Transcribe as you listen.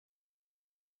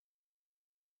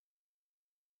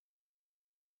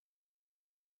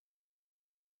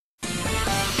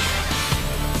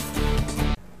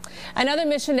Another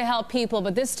mission to help people,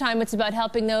 but this time it's about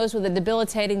helping those with a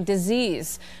debilitating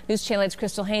disease. News Channel 8's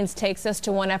Crystal Haynes takes us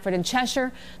to one effort in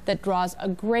Cheshire that draws a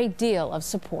great deal of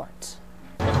support.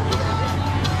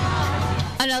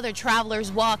 Another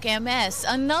Travelers Walk MS,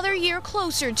 another year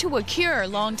closer to a cure.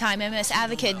 Longtime MS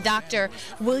advocate Dr.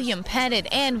 William Pettit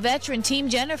and veteran Team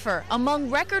Jennifer among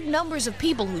record numbers of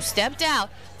people who stepped out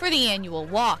for the annual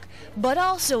walk, but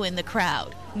also in the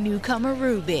crowd, newcomer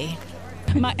Ruby.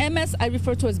 My MS I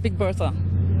refer to as Big Bertha.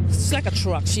 It's like a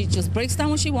truck. She just breaks down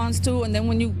when she wants to, and then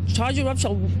when you charge her up,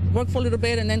 she'll work for a little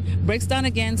bit and then breaks down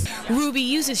again. Ruby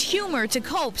uses humor to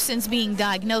cope since being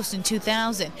diagnosed in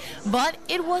 2000, but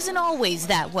it wasn't always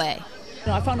that way.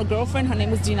 I found a girlfriend, her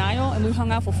name was Denial, and we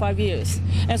hung out for 5 years.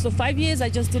 And so 5 years, I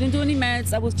just didn't do any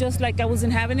meds. I was just like I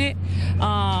wasn't having it.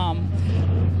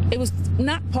 It was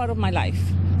not part of my life.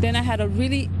 Then I had a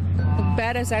really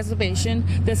bad exacerbation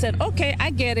that said, okay, I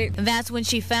get it. That's when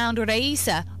she found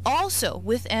Raisa, also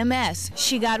with MS.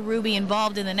 She got Ruby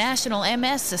involved in the National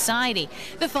MS Society.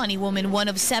 The funny woman, one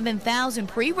of 7,000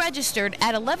 pre-registered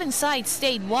at 11 sites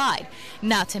statewide,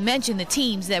 not to mention the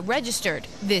teams that registered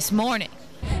this morning.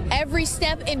 Every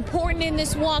step important in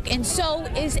this walk, and so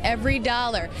is every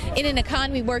dollar. In an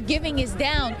economy where giving is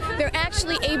down, they're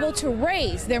actually able to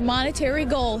raise their monetary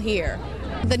goal here.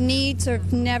 The needs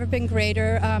have never been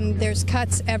greater. There's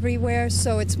cuts everywhere,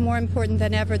 so it's more important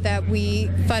than ever that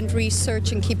we fund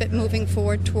research and keep it moving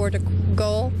forward toward a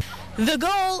goal. The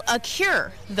goal, a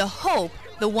cure. The hope,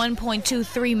 the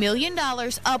 $1.23 million,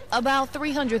 up about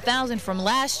 $300,000 from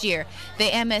last year.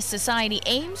 The MS Society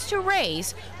aims to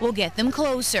raise will get them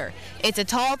closer. It's a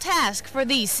tall task for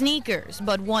these sneakers,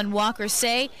 but one walkers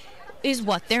say is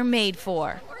what they're made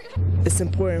for. It's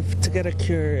important to get a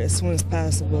cure as soon as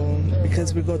possible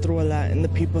because we go through a lot and the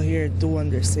people here do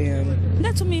understand.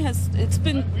 That to me it's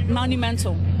been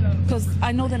monumental because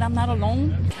I know that I'm not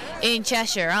alone. In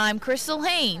Cheshire, I'm Crystal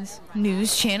Haynes,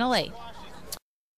 News Channel 8.